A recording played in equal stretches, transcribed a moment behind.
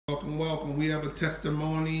Welcome, welcome. We have a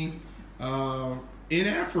testimony in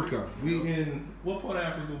Africa. We in what part of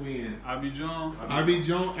Africa we in?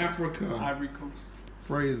 Abidjan, Africa. Ivory Coast.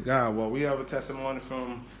 Praise God. Well, we have a testimony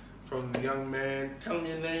from the young man. Tell me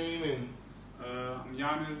your name and. I'm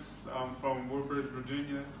Giannis. I'm from Woodbridge,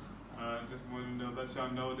 Virginia. Just wanted to let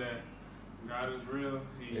y'all know that God is real.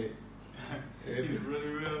 He's really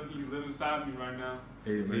real. He lives inside me right now.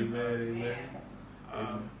 Amen.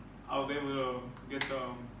 I was able to get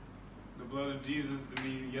the blood of Jesus in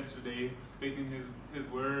me yesterday, speaking his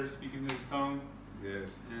words, speaking his tongue.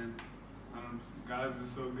 Yes. And God's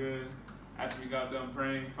just so good. After we got done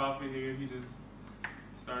praying, Prophet here, he just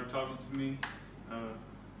started talking to me.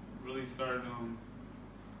 Really started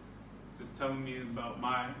just telling me about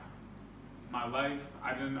my life.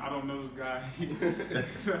 I don't know this guy.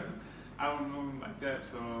 I don't know him like that.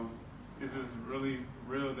 So this is really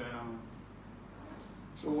real that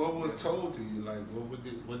So what was told to you? Like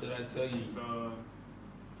what did I tell you? So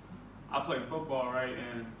I played football, right?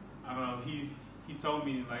 And I don't know. He told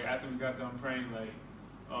me like after we got done praying, like,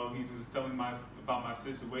 oh, he just telling me about my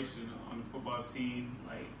situation on the football team.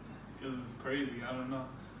 Like it was just crazy. I don't know.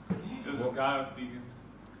 It was just God speaking.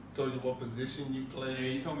 Told you what position you played?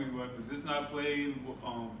 Yeah, he told me what position I played,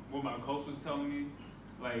 what my coach was telling me.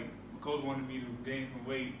 Like, my coach wanted me to gain some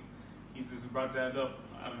weight. He just brought that up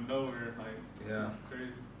out of nowhere. Like, yeah. It's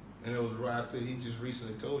crazy. And it was right. I said he just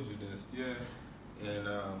recently told you this. Yeah. And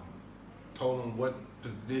told him what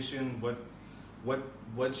position,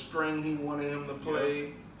 what string he wanted him to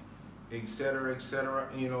play, et cetera, et cetera.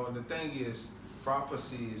 You know, the thing is,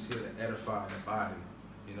 prophecy is here to edify the body.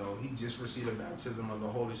 You know, he just received the baptism of the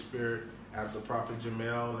Holy Spirit after Prophet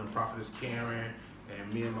Jamel and Prophetess Karen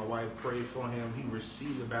and me and my wife prayed for him. He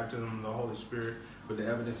received the baptism of the Holy Spirit with the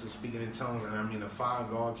evidence of speaking in tongues. And I mean, the fire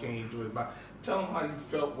of God came through his body. Tell him how you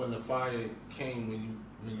felt when the fire came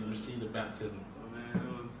when you received the baptism. Oh, man,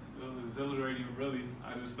 it was exhilarating, really.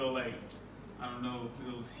 I just felt like, I don't know,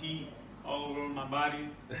 it was heat all over my body.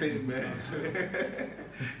 Amen.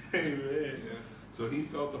 Amen. Yeah. So he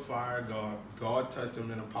felt the fire of God. God touched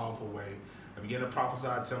him in a powerful way. I began to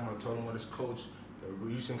prophesy to him. I told him what his coach, a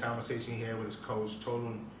recent conversation he had with his coach, told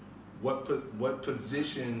him what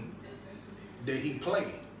position that he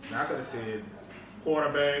played. Now, I could have said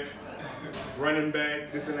quarterback, running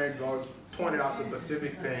back, this and that. God pointed out the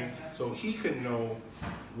specific thing so he could know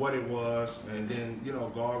what it was. And then, you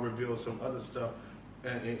know, God revealed some other stuff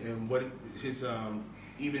and what his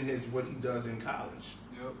what he does in college.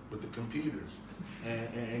 Yep. With the computers.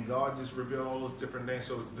 And God just revealed all those different things.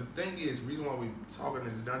 So the thing is, the reason why we're talking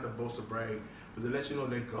is not to boast or brag, but to let you know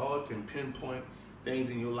that God can pinpoint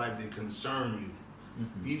things in your life that concern you.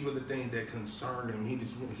 Mm-hmm. These were the things that concerned him.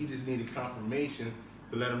 He just needed confirmation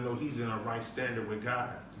to let him know he's in a right standard with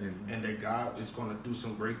God. Mm-hmm. And that God is going to do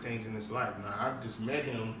some great things in his life. Now, I just met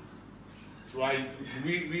him, like,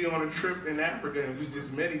 we on a trip in Africa, and we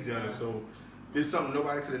just met each other. So there's something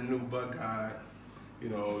nobody could have knew but God. You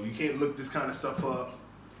know, you can't look this kind of stuff up.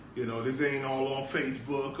 You know, this ain't all on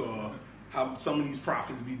Facebook or how some of these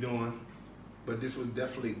prophets be doing. But this was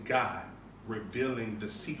definitely God revealing the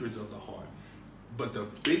secrets of the heart. But the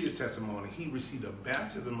biggest testimony, he received a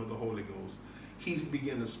baptism of the Holy Ghost. He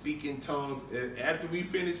began to speak in tongues. After we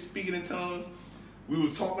finished speaking in tongues, we were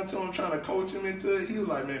talking to him, trying to coach him into it. He was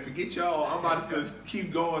like, man, forget y'all. I'm about to just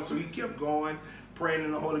keep going. So he kept going, praying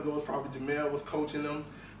in the Holy Ghost. Prophet Jamel was coaching him,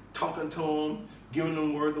 talking to him, giving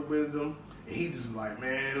them words of wisdom, and he just like,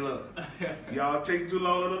 man, look, y'all take too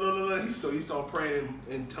long. So he started praying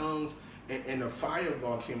in tongues, and the fire of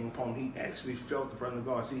God came upon him. He actually felt the presence of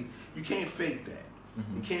God. See, you can't fake that.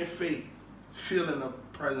 Mm-hmm. You can't fake feeling the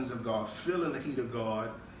presence of God, feeling the heat of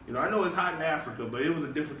God. You know, I know it's hot in Africa, but it was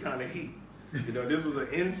a different kind of heat. You know, this was an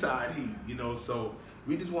inside heat, you know, so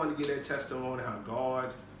we just wanted to get that testimony how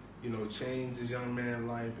God, you know, changed this young man's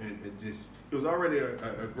life, and he was already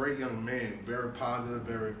a great young man, very positive,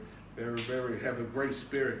 very have a great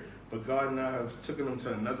spirit. But God now has taken him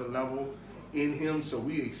to another level in him. So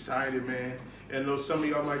we excited, man. And I know some of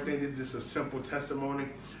y'all might think it's just a simple testimony,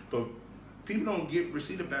 but people don't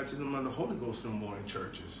receive the baptism of the Holy Ghost no more in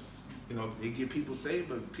churches. You know, they get people saved,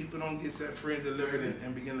 but people don't get set free and delivered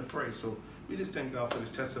and begin to pray. So we just thank God for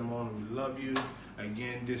this testimony. We love you.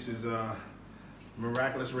 Again, this is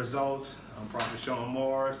Miraculous Results. I'm Prophet Shawn.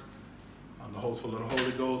 I'm the host for the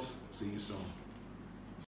Holy Ghost. See you soon.